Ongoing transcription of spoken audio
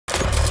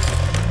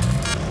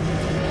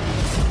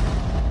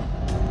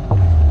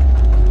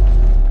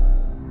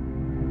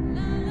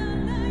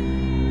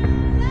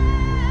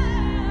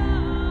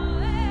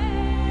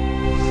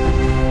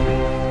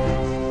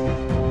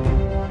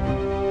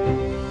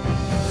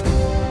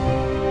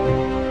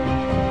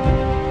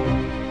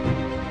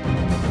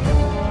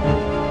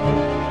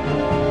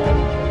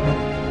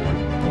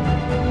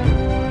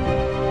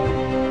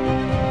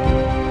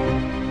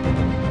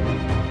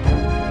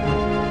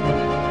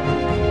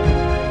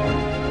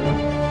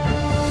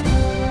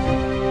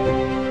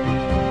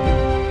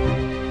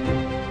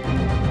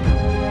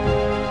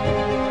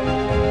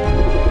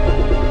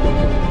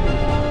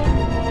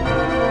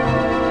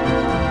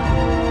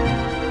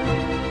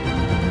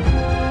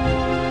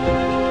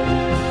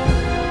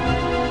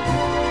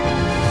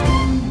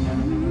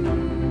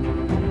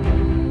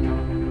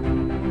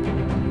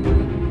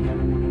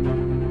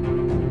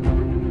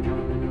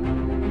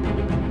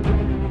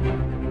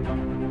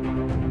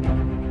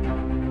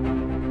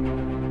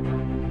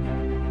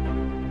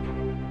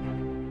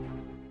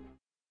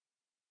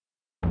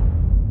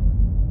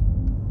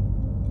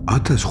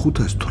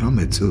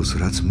1518 წელს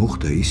რაც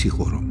მოხდა ის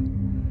იყო, რომ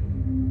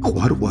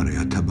ყვარყვარე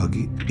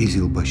ათაბაგი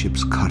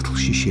ყიზილბაშებს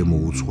ქართლში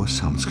შემოუწყვა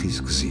სამცხის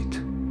გზით.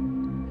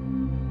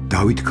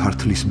 დავით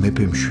ქართლის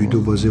მეფე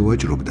მშვიდობაზე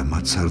ვაჭრობდა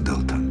მათ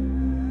სარდალთან,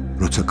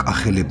 როცა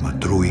კახელებმა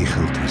დრო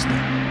იხელთეს და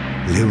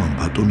ლევან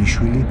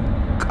ბატონიშვილი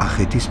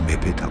კახეთის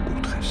მეფედ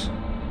აკურთხეს.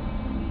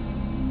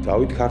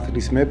 დავით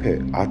ქართლის მეფე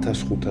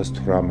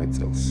 1518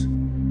 წელს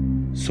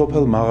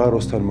სოფელ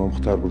მაღაროსთან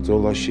მომხდარ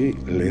ბრძოლაში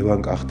ლევან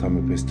კახთა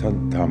მეფესთან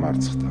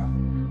დამარცხდა.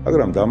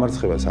 მაგრამ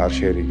დამარცხებას არ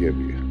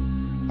შეერიგებია.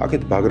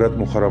 აქეთ ბაგრატ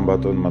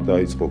მუხარამბატონმა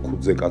დაიწყო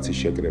ქუძე კაცის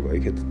შეკრება,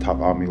 იქეთ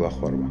თაყა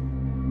მილახვარმა.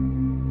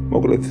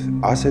 მოკლედ,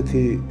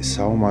 ასეთი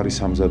საომარი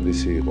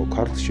სამზადისი იყო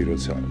ქართლში,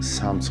 როცა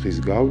სამცხის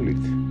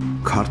გავლით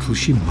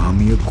ქართლში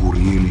მამია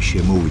გურიელი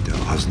შემოვიდა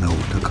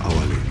აზნაურთა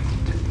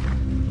კავალერიით.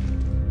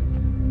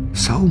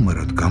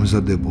 საომარად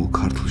გამზადებულ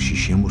ქართლში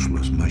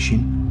შემოსვლას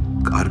მაშინ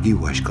კარგი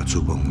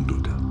ვაჟკაცობა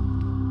უნდოდა.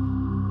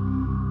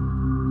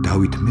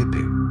 დავით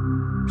მეფე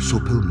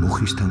სოფელ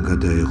მოხისთან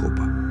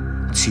გადაეღობა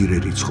მცირე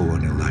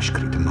რიცხოვანი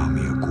ლაშქრით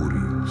მამია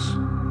გურიელს.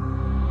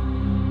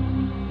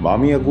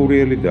 მამია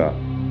გურიელი და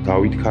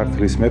დავით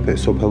ქართლის მეფე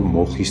სოფელ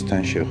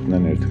მოხისთან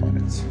შეხვდნენ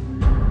ერთმანეთს.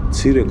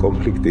 მცირე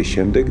კონფლიქტის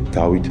შემდეგ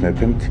დავით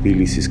მეფემ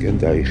თბილისისკენ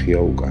დაიხია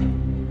უკან.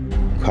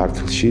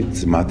 ქართლში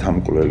ძმათა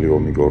მკვლელი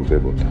ომი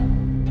გორდებოდა.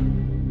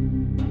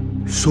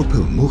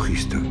 სოფელ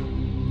მოხისთან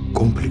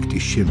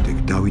კონფლიქტის შემდეგ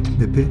დავით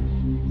მეფე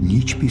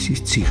ნიჩბისის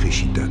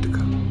ციხეში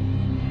დადგა.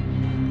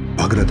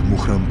 ბაგრატ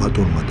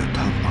მუხრამბატონმა და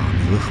თაყა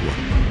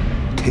ამილახვარმა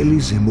მთელი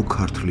ზემო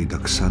ქართლი და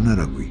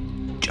ქსანარაგვი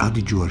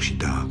ჭადიჯვარში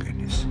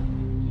დააყენეს.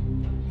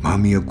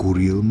 მამია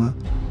გურიელმა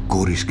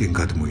გორისკენ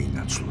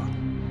გადმოინაცვლა.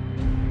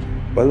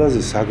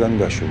 ყველაზე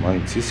საგანგაშო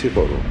მაინც ის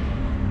იყო, რომ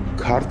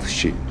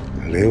ქართლში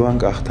ლევან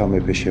კახთა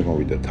მეფე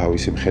შემოვიდა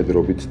თავისი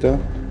მხედრობით და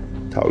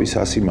თავის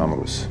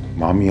ასიმამროს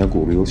მამია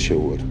გურიელს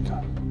შეუერთდა.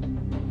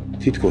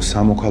 თითქოს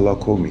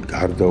სამოქალაქო ომი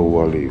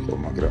გარდაუვალი იყო,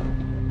 მაგრამ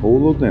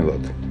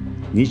მოულოდნელად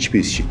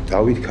ნიჩბისში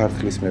დავით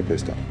ქართლის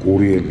მეფესთან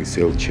გურიელის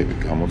ელჩები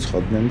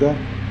გამოცხადდნენ და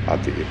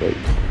ატირება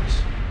ითხოვეს.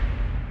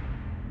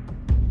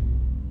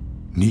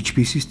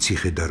 ნიჩბისის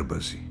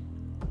ციხე-დარბაზი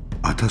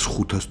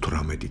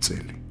 1518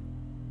 წელი.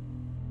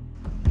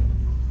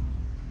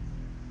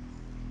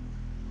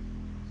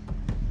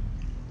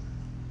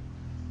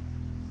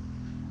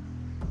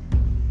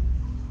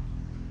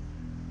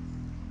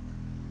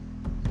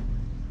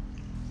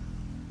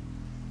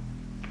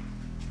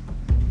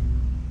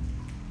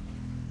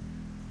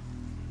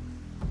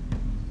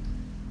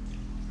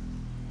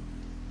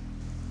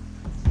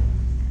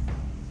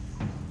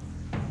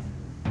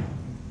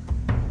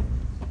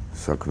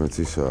 საქმეც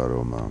ისაა,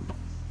 რომ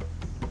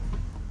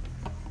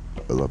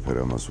ყველაფერ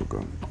ამას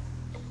უკან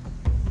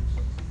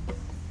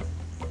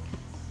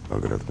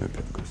ბაგრატ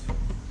მეფე დგას.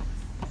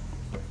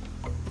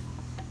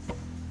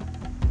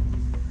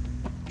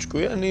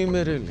 ჭკვიანი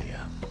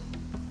იმერელია.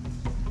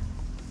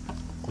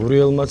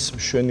 გურიელმაც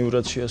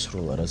მშვენივრად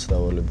შეასრულა, რაც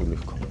დავალებული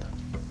ჰქონდა.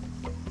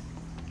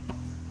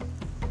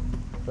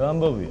 რა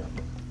ამბავია?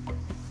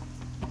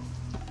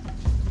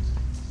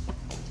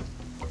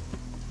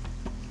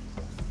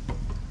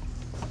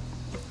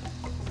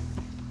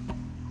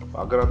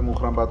 ბაგრატ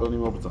მუხრამბატონი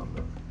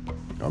მობრძანდა.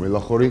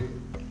 ამილახვარი?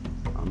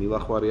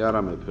 ამილახვარი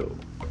არა მეფეო.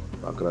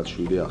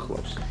 ბაგრატშვილი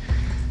ახლავს.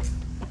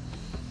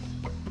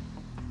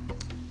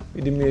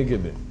 მიდი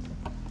მიეგებენ.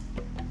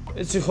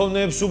 ეცი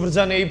ხოლნეებს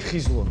უბრძანე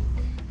იფხიზლონ.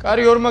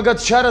 კარი ორმაგად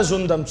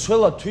ჩარაზონ და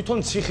მცველად თვითონ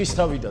ციხის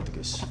თავი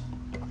დადგეს.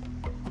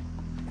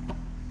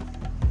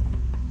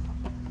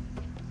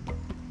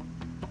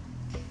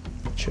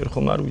 შენ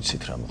ხომ არ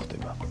ვიცით რა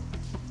მოხდება.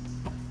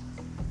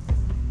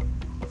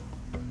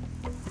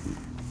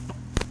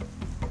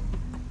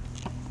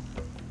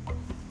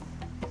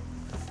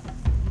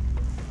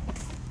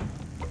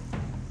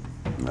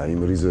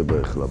 აიმრიზება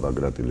ეხლა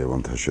ბაგრატი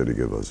ლევანთან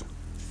შერიგებაზე.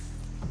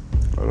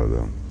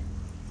 არადა.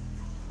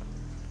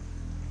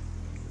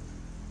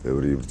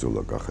 ბევრი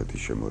იბრძოლა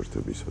კახეთის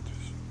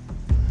შემოერთებისათვის.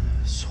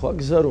 სხვა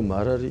გზა რომ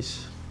არ არის.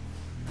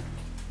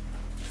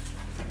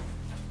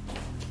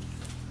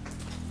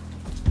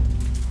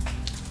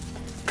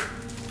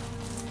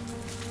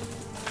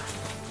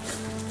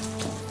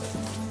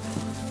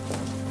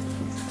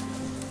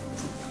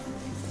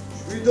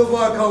 შვიდობა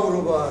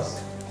აქაურობას.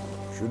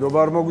 შვიდობა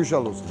არ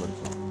მოგვიშალოს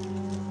ღმერთო.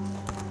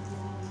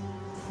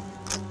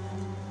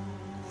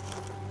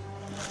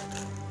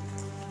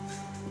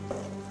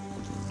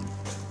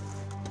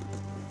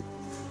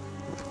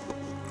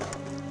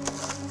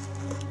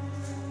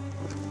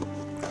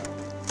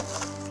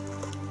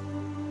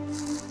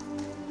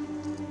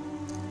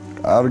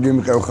 კარგი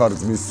მყევ ხარ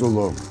ძმის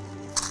სულო.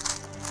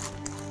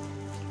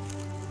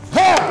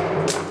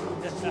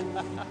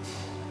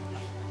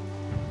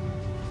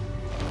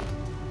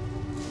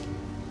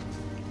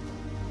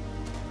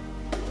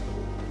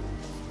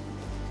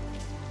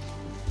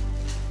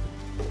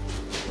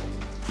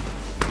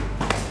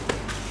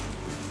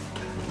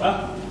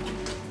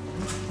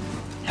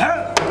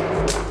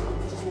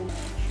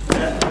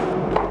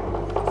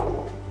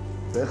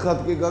 ეხლა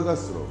კი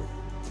გაგასწრო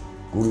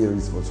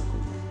გურიელის მოწყობა.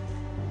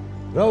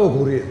 ბრავო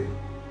გურიე.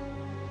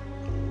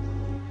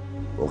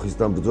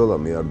 ოხისთან ბრძოლა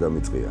მე არ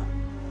დამიწყია.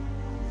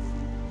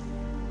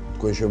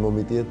 თქვენ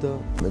შემომიტიეთ და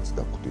მეც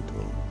დავხვდით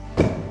რომ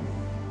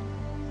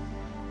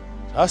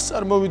რას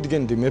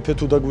წარმოვიდგენდი მეფე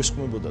თუ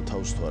დაგვისხმებოდა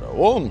თავს თუ არა?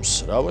 ომს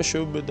რავა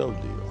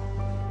შევბედავდიო.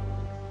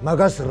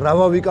 მაგას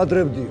რავა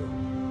ვიკადრებდიო.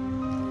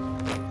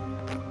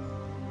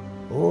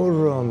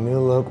 ორა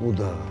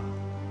მელაკუდა.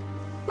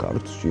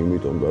 ქართლში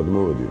იმიტომ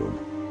გადმოვედი რომ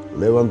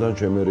ლევანთან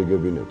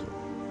შემერიგებინეთო.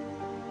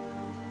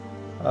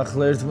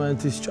 ახლა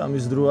ერთმანეთის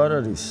ჭამის დრო არ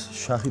არის,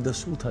 შაჰი და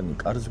სულთანი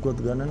კარს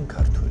გვადგანან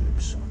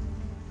ქართველებსო.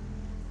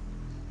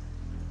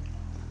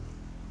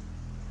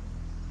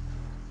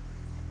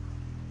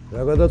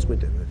 რა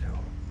გადაწყვიტე მეფეო?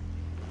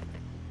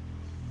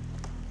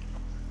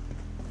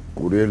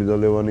 გურიელი და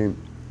ლევანი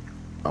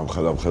ამ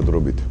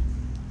ხელამხედრობით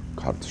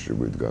ქართლში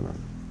გვიდგანან.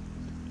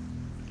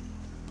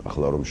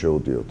 ახლა რომ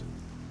შევდიოთ.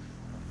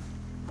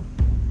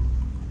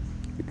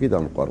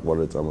 იქიდან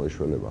ყვარყვარე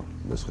წამოეშველება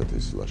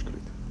მესხეთის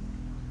ლაშქრით.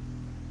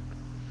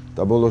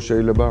 და ბოლოს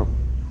შეიძლება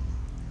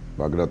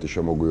მაგრატი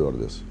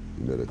შემოგვიوارდეს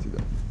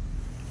იმერეთიდან.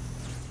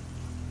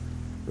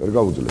 ვერ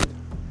გავუძლებთ.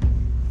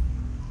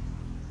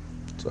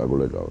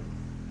 წაგულეკავ.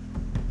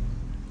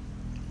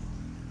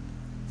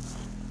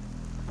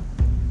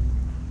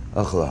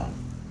 ახლა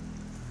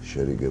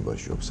შერიგება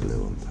შობს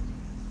ლევანთან.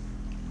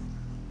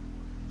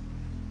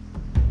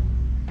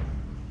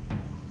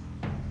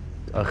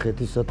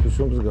 კახეთისათვის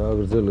ომს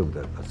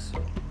გააგრძელებდა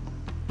კაცი.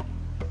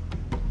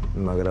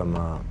 მაგრამ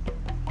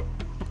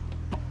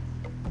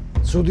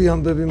ცუდი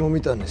ამბები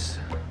მომიტანეს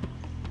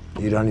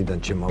ირანიდან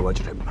ჩემმა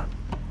ვაჭრებმა.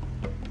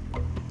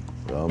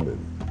 რა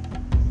ამბები?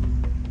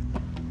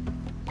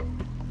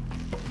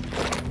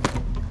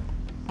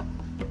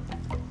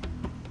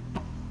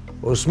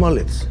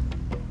 ოსმალეთს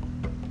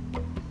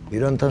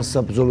ირანთან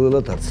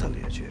საბრძოლველად არ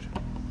ცალია ჯერ.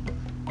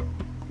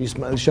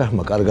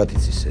 ისმაილ-შაჰმა კარგად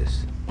იცის ეს.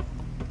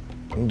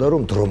 უნდა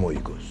რომ დრო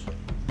მოიგოს.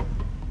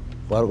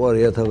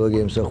 ყვარყვარე ათავაგი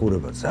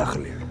ემსახურება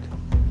ძახლიებით.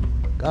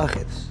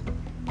 კახეთს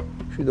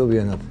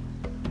შვიდობიანად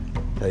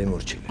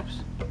დაიმორჩილებს.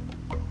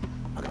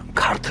 მაგრამ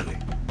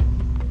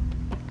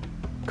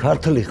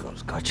ქართლი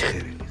ყავს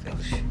გაჩხერილი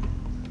ყელში.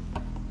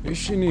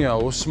 ისინია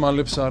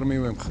ოსმალებს არ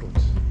მივემხროთ.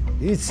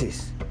 იცის.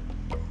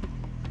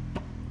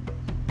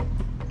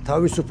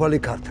 თავისუფალი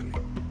ქართლი.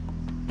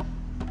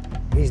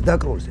 მის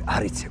დაკროლზე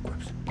არ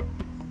იცეკვებს.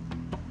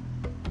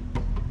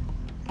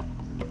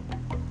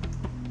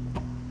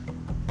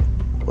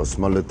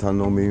 ოსმალეთთან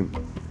ომი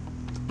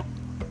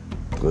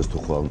დღეს თუ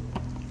ხვალ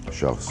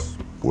შაჰს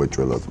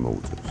უეჭველად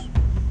მოუწევს.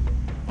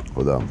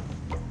 ხოდა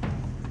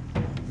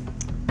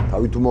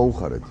თავი თუ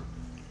მოუხარეთ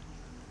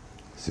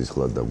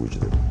სისხლად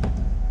დაგვიჯდება.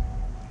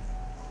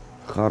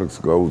 ხარკს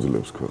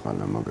გაუძლებს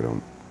ქვეყანა, მაგრამ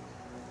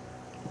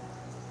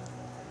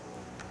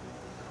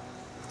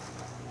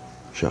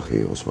შაჰი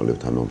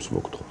ოსმალებთან ომს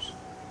მოგთხოვს.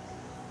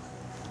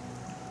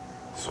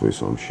 სხვის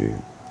ომში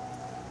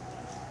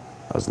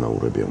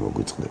აზნაურები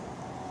მოგვიწყდება.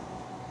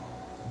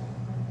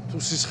 თუ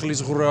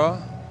სისხლის ღრა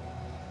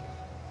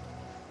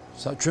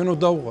საჩვენო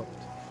დავუღებთ.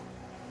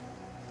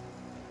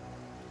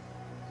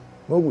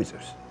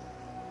 მოგვიწევს.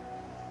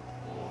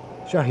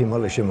 შაჰი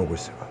მალე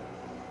შემოგვესება.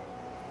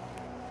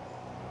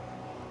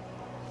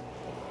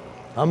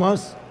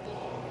 ამას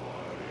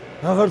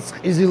აღარც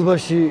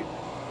ყიზილბაში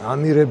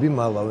ამირები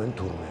მალავენ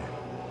თურმე.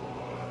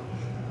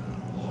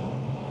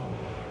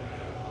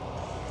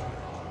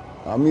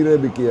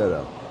 ამირები კი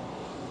არა.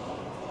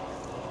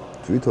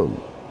 თვითონ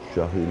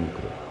შაჰი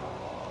მიკრა.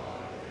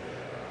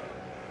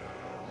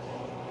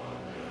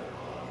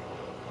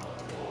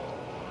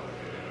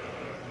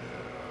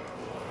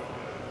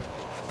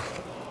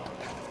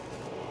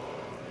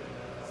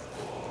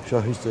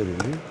 შაჰის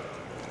წერილი?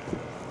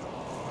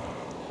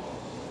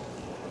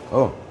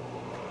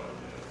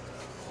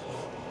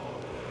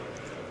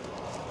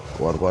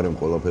 ყვარყვარემ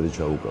ყველაფერი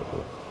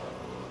ჩაუკაყო.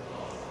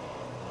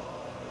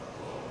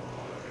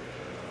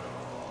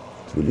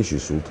 თბილისში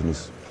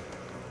სულთნის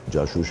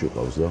ჯაშუში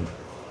ყავს და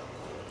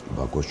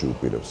ბაქოში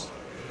უპირებს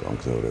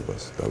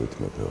გამგზავრებას დავით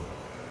მეფეო.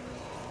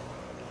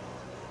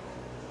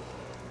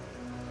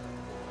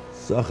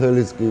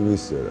 სახელიც კი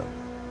ვისერა.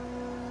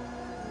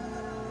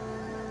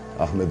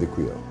 აჰმედი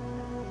ქვია.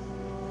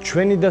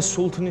 ჩვენი და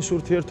სულთნის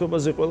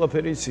ურთიერთობაზე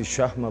ყველაფერი იცის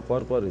შაჰმა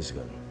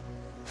ყვარყვარისგან.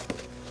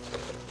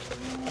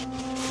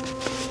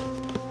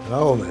 რა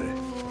ომერე?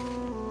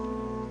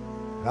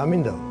 რა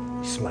მინდა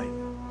ისმაილ?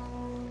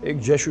 ეგ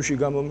ჯაშუში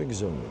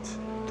გამომიგზავნით,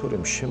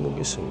 თორემ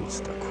შემოგესევით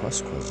და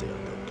ქვას-ქვაზე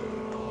არ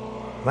დავტოვებ.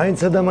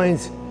 მაინცა და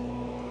მაინც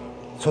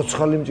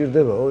ცოცხალი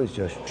მჭირდებაო ის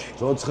ჯაშუში.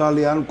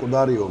 ცოცხალი ან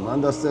მკვდარიო, მან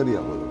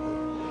დასწერია ყველაფერი.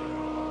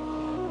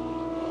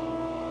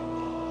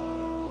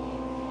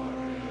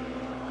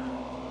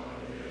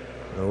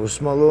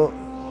 ოსმალო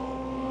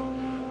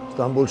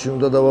სტამბოლში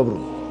უნდა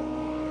დავაბრუნო.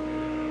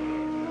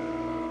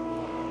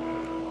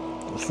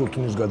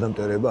 სულთნის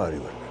გადამტერება არ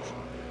ივარგებს.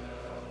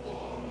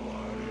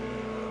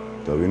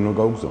 და ვინმე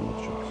გაუგზავნოთ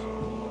შენს?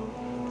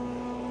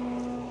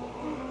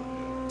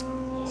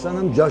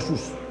 სანამ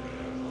ჯაშუს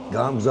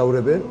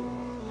გაამგზავრებენ,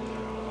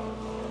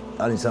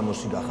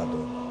 ტანისამოსი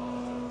გახადო.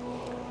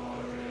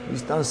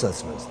 ის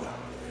ტანსაცმელს და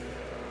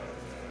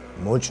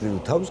მოჭრილ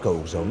თავს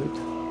გაუგზავნით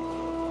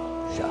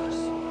შაჰს.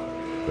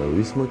 და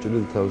ვის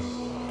მოჭრილ თავს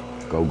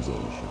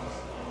გაუგზავნით შაჰს?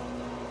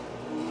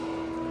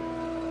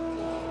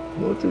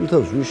 მოჭრილ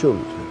თავს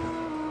ვიშოვით.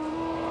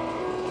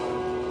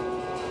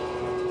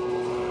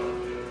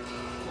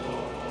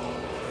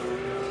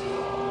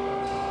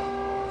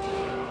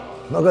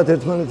 მაგათ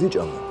ერთმანეთი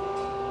ჭამა.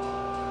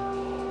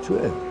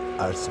 ჩვენ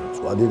არც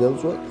მწვადი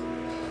დავწვათ,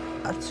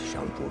 არც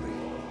შამპური.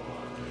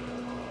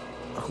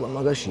 ახლა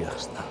მაგაში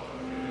ახსნა.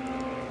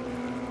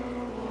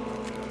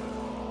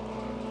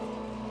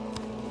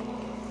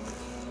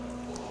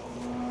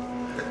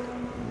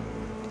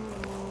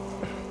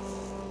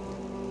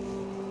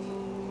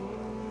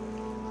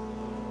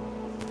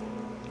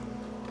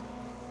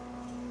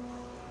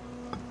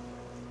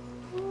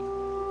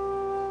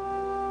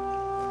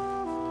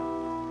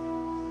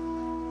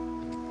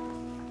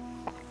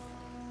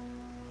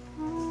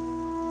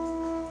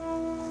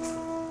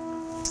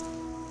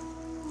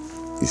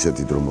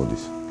 ისეთი დრო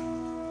მოდის.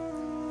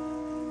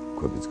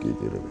 ქვებიც კი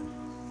იტირებენ.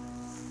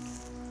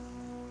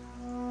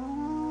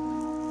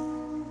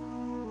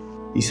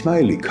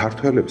 ისმაილი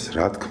ქართველებს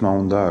რა თქმა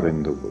უნდა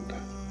არენდობოდა.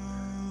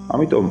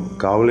 ამიტომ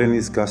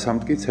გავლენის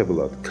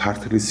გასამტკიცებლად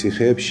ქართლის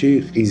ციხეებში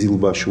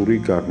ყიზილბაშური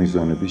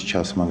გარნიზონების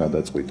ჩასმა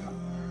გადაწყვიტა.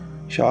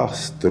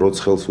 შაჰს დროც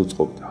ხელს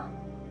უწყობდა.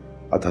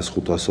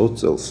 1520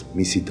 წელს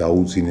მისი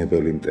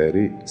დაუძინებელი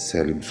მტერი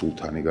სელიმ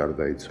სულთანი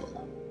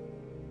გარდაიცვალა.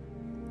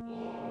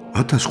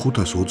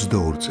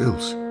 1522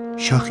 წელს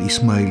შაჰ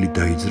ისმაილი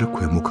დაიძრა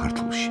ქვემო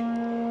ქართლში.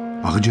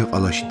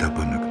 აღჯაყალაში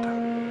დაბანაკდა.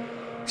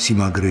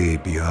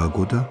 სიმაგრეები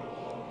ააგო და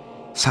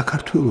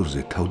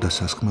საქართველოზე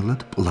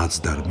თავდასასხმელად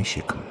პლაცდარმი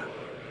შექმნა.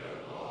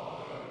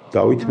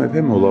 დავით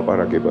მეფე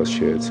მოლაპარაკებას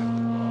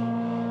შეეცადა.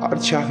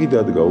 არც შაჰი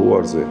დადგა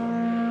უარზე,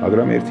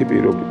 მაგრამ ერთი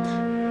პირობით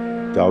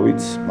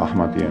დავითს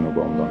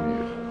მაჰმადიანობა უნდა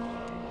მიიღო.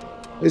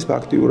 ეს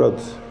ფაქტიურად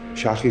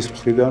შაჰის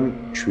მხრიდან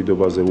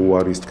მშვიდობაზე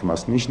უარის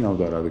თქმას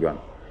ნიშნავდა, რადგან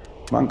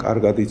მან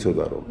კარგად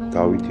იცოდა, რომ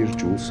დავითი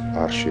რჯულს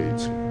არ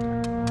შეიცვლიდა.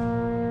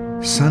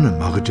 სანამ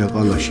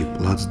აღჯაყალაში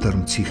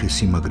პლაცდარმ ციხე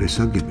სიმაგრეს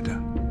აგებდა,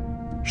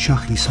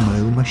 შაჰ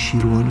ისმაილმა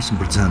შირვანის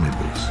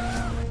მბრძანებელს,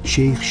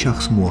 შეიხ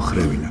შაჰს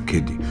მოახრევინა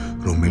ქედი,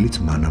 რომელიც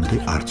მანამდე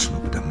არ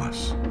ცნობდა მას.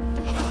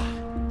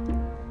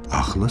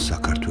 ახლა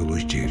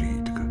საქართველოს ჯერი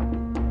იდგა.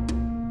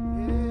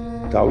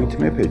 დავით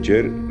მეფე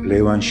ჯერ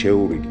ლევან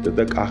შეურიგდა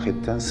და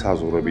კახეთთან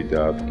საზღვრები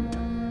დაადგინა.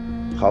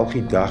 ხალხი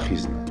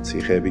დახიზნა,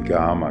 ციხეები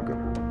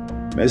გაამაგრა.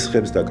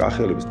 მესხებს და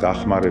კახელებს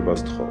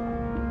დახმარებას თხოვა.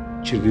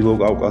 ჩრდილო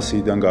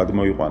კავკასიიდან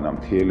გადმოიყვანა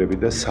მთიელები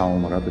და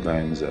საომრად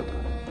გაემზადა.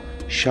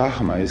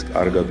 შაჰმა ეს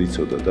კარგად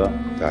იცოდა და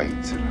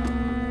დაიძრა.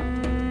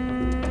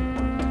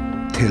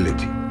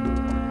 თელეთი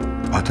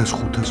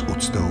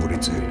 1522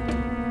 წელი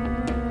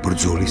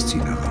ბრძოლის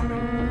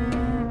წინაღამე.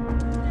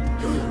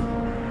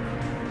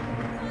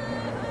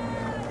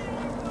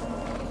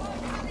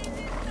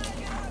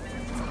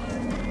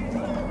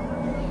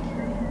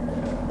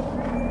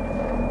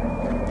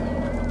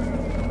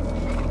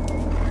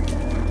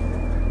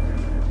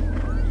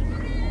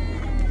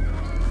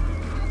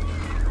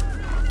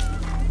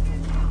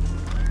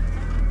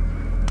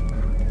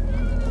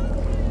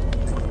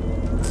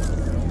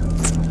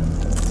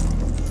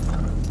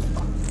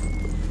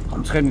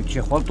 ცხენით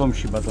შეხვალ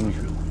ტომში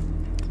ბატონიშვილო.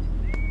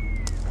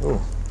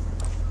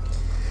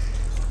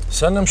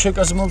 სანამ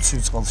შეკაზმავცივ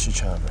წყალში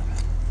ჩააბენ.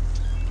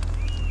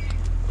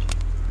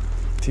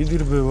 დიდი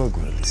რბევა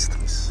გველის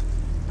დღეს.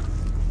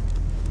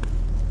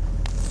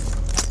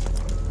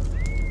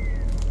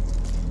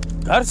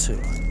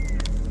 გარცევა.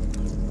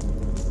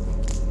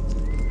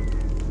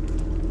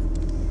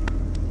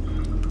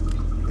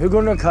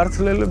 ეგონა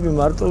ქართველები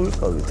მარტო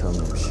ვიყავით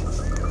ამაში.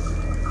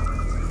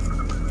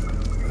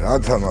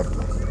 რათა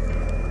მარტო?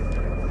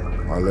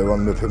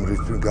 ლევან მეფემ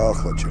რითვინ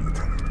გაახლა ჩემი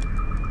თან.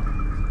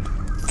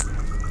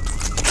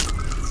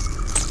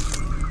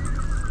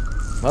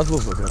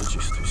 მადლობა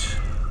გარჩისთვის.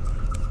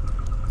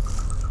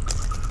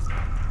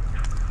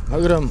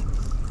 მაგრამ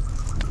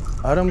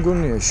არ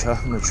მგონია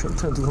შაჰმა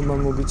ჩვენთან დგომა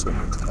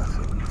მოგიწონოთ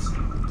კახეთს.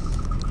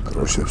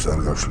 დროშებს არ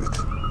გავშლით.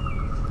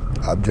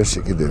 აბჯერში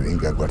კიდევ ვინ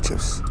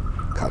გაგვარჩევს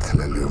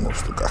ქართველი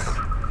ომობს თუ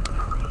კახი.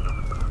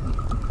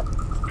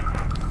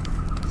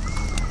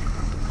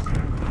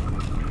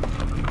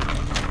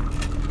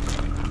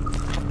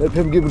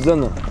 მეფემ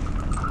გიბრძანა.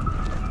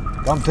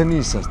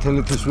 გამთენიისას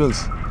თელეთის ველს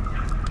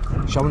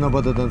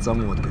შავნაბადადან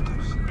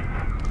წამოადგენს.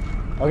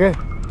 აგე?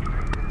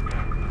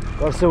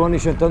 გარსევანი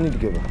შენთან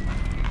იდგება.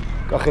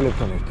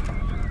 კახელებთან ერთად.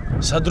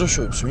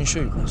 სადროშოებს ვინ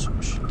შეიყვანს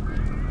ომში?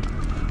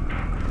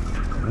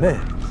 მე.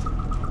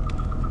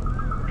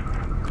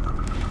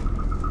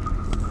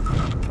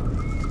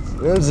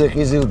 ველზე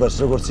ყიზილბას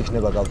როგორც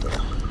იქნება გავტეხ.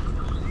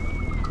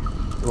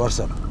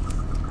 ვარსაბ.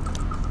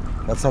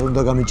 რაც არ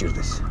უნდა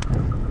გამიჭირდეს.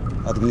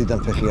 ადგილიდან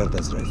ფეხი არ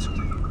დაძრა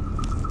იცოდე.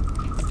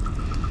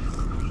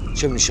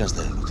 ჩემ ნიშანს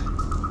დაელოდე.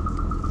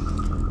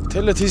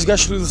 თელეთის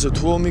გაშლილზე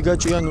თუ ომი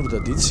გაჭიანურდა,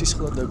 დიდ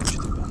სისხლად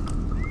დაგუჭდება.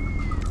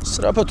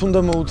 სწრაფად უნდა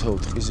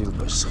მოუთავოთ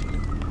ყიზილბაშს ხილი.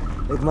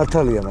 ეგ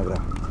მართალია,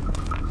 მაგრამ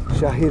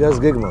შაჰი რას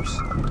გეგმავს?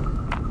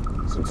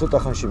 ცოტა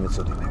ხანში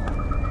მეწოდინება.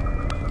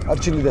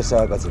 არჩილი და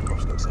სააკაძე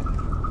მყავს გაგზავნა.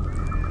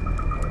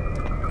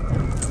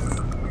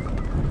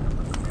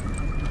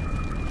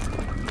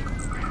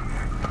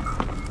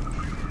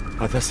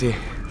 ათასი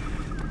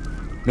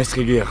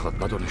მესხი გიახლავთ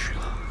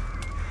ბატონიშვილო.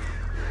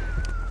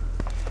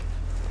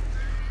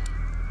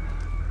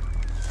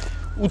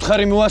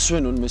 უთხარი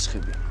მოასვენონ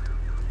მესხები.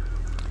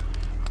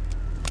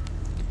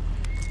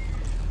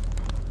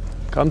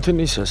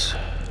 გამთენისას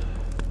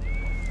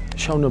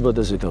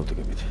შავნაბადაზე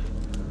დავდგებით.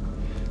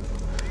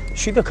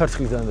 შიდა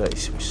ქართლიდან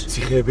დაისმის.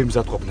 ციხეები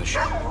მზადყოფნაში.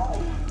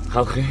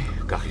 ხალხი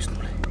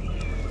გახიზნული.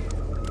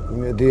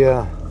 იმედია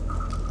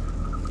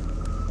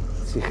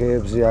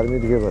ციხეებზე არ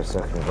მიდგება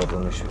საქმე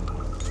ბატონიშვილო.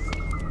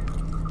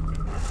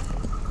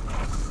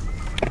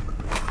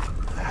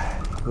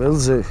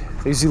 ველზე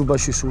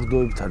ყიზილბაში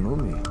სურდოებთან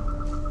ომი.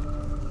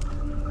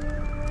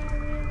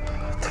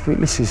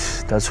 თბილისის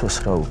დაცვას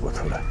რა უყოთ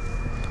რა.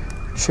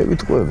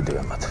 შევიტყუებდი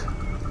ამათ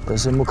და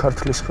ზემო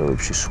ქართლის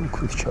ხევებში სულ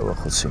ქვით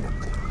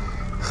ჩავახოცინებდი.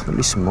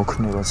 ხმლის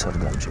მოქნევაც არ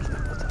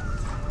დამჭირდებოდა.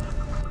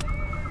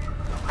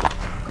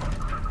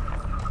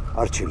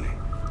 არჩილი.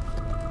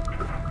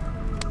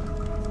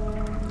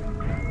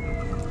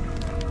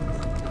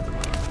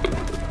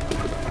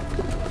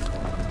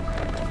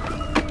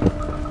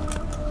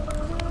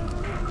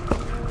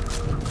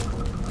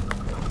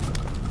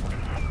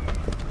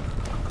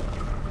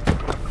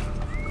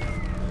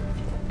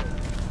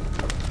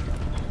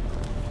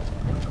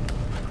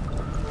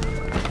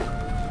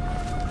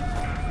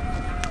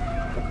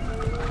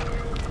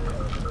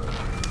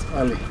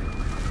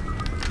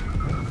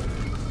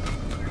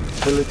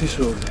 თელეთის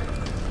ველზე.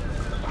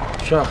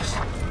 შახს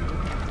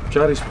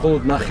ჯარის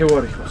მხოლოდ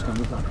ნახევარი ხავს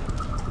გამოტანილი.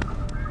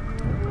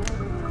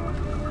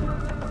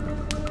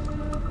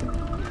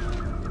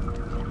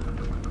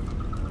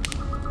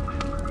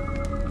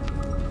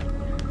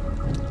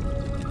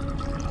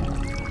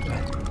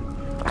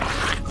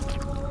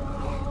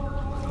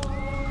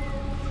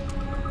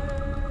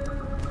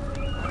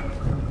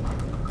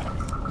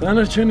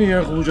 დანარჩენი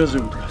აღლუჯაზე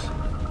უდგას.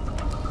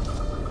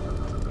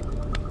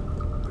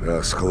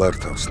 რას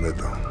ხლართავს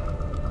ნეტო?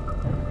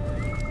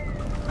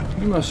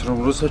 იმას რომ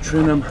როცა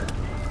ჩვენ ამ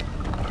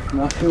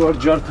ნახევარ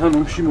ჯართან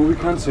ომში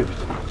მოვიქანცებით.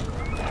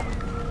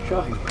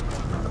 შახი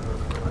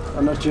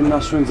დანარჩენ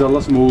ნასვენ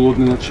ძალას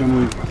მოულოდნელად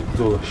შემოიყვანთ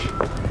ბრძოლაში.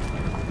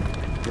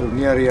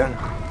 რომნი არიან?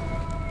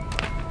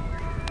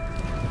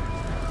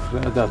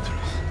 რა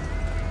დათვლის?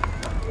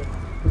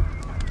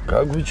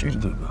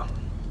 გაგვიჭირდება.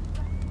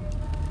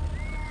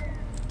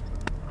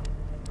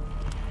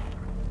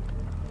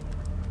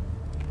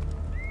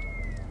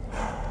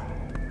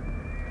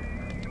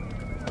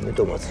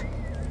 ამიტომაც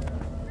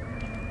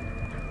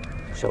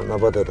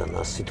შავნაბადადან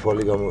 100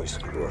 თვალი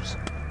გამოისყროს.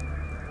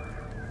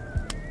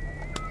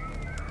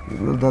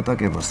 პირველ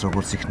დატაკებას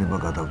როგორც იქნება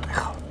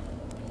გადავტეხავ.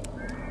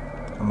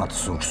 მათ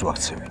სურს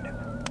ვაქცევინებ.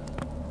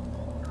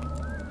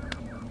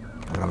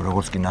 მაგრამ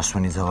როგორც კი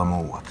ნასვენი ძალა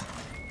მოუვათ.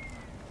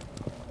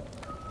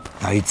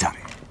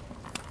 დაიძარე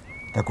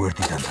და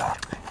გვერდიდან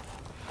დაარღვე.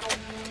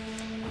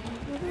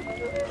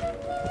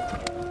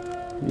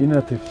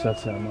 ინათებსაც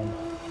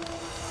ამამა.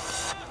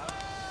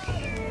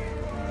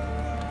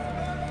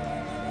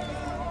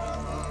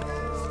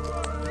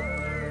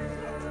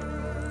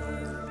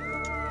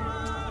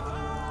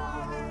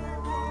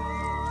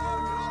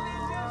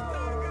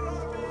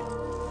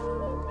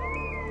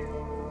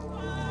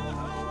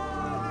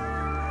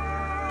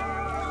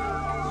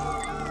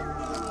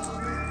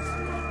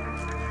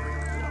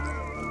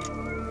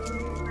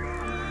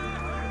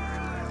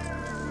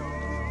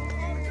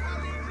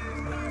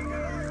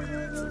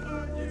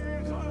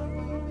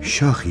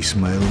 შახ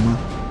ისმაელმა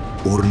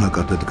ორ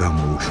ნაკადად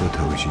გამოუშვა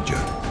თავისი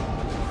ჯარი.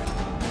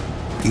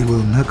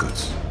 პირველ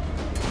ნაკადს,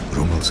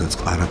 რომელსაც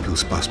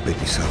ყარაფილს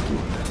პასპეტი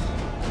სარდლობდა,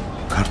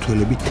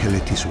 ქართველები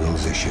თელეთის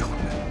ველზე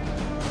შეხვდნენ.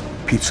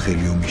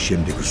 ფიცხელი ომის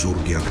შემდეგ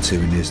ზურგი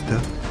აქცევინეს და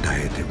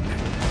დაედევნენ.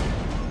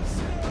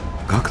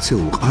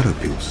 გაქცეულ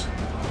ყარაფილს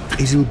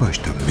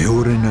ყიზილბაშთა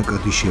მეორე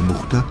ნაკადი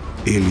შემოხვდა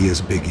ელიას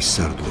ბეგის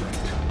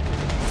სარდლობით.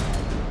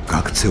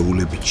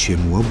 გაქცეულებით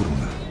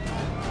შემოაბრუნა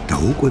და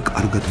უკვე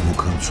კარგად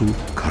მოქანცულ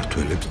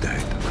ქართველებს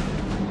დაეტავა.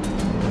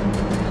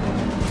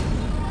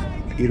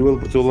 პირველ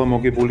ბრძოლა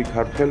მოგებული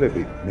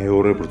ქართველები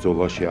მეორე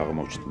ბრძოლაში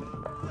აღმოჩნდნენ.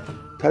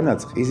 თანაც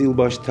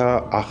ყიზილბაშთა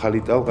ახალი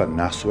ტალღა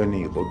ნასვენი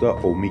იყო და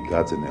ომი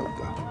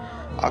გაძნელდა.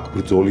 აქ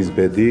ბრძოლის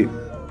ბედი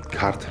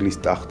ქართლის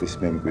ტახტის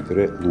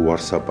მემკვიდრე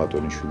ლუარსაბ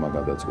ბატონიშვილმა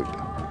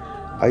გადაწყვიტა.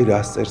 აი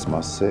რას წერს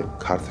მასზე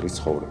ქართლის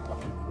ცხოვრება.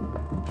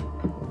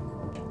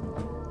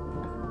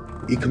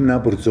 იქმნა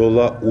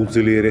ბრძოლა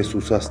უძლიერეს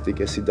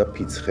უსასტიკესი და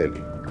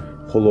ფიცხელი,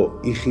 ხოლო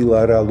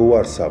იხილარა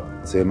ლუარსაბ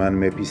ზემან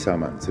მეფის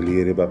ამან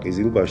ძლიერება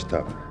ყიზილბაშთა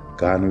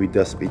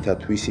განვიდა სპითა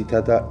თვისითა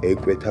და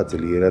ეკვეთა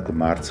ძლიერად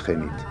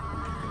მარცხენით.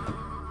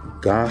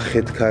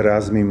 განხეთქა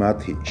რაზმი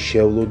მათი,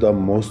 შევლო და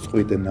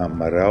მოსწყვიტნა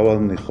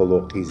მრავალნი, ხოლო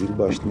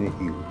ყიზილბაშნი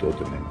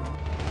იუტოდნენ.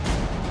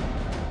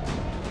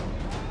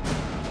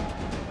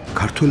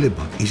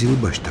 ქართველებმა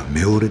ყიზილბაშთა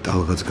მეორე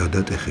ტალღაც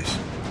გადატეხეს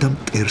და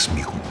მტერს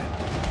მიჰყვნენ.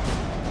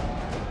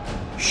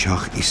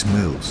 შახ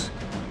ისმაელს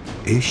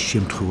ეს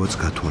შემთხვევაც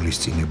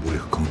გათვალისწინებული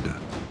ჰქონდა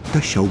და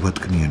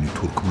შავბატკნიანი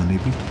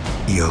თურქმანები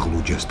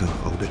იაღლუჯასთან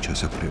ყავდა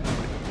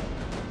ჩასაფრებული.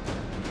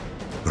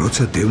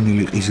 როცა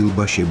დევნილი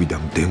ყიზილბაშები და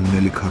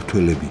მდევნელი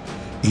ქართველები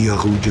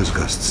იაღლუჯას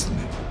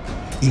გასცდნენ,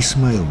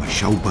 ისმაილმა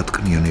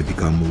შავბატკნიანები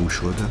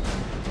გამოუშვა და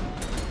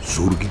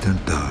ზურგიდან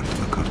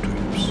დაარტყა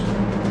ქართველებს.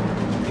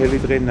 მთელი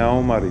დღე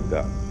ნაომარი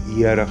და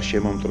იარაღ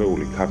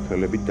შემომტრეული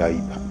ქართველები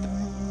დაიფანტა.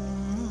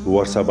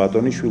 ლუარსა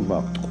ბატონიშვილმა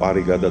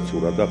მტკვარი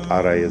გადაცურა და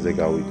ყარაიაზე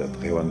გავიდა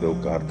დღევანდელ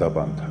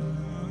გარდაბანთან.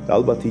 და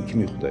ალბათ იქ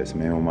მიხვდა ეს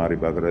მეომარი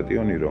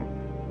ბაგრატიონი, რომ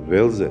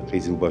ველზე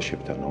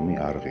ყიზილბაშებთან ომი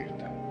არ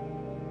ღირდა.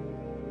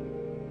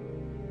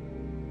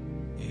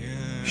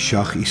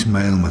 შაჰ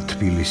ისმაილმა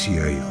თბილისი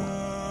აიღო,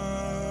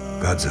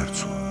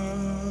 გაძარცვა.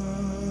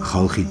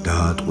 ხალხი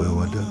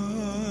დაატყვევა და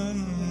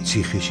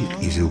ციხეში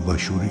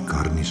ყიზილბაშური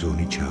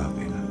გარნიზონი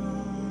ჩააბენა.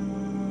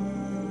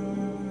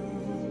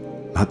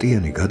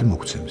 მატიანი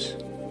გადმოგცემს,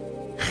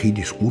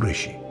 ხიდის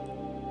ყურეში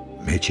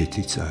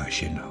მეჩეთი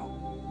წააშენაო.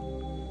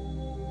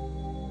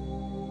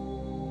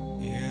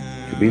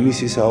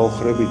 თბილისის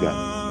აოხრებიდან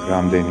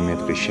რამდენიმე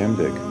დღის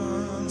შემდეგ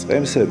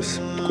წემსებს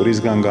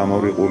მტკვრისგან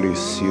გამორიყული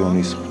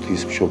სიონის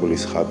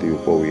ღვთისმშობლის ხატი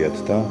უპოვიათ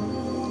და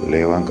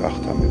ლევან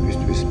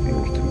კახთამებისთვის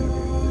მიურთმევთ.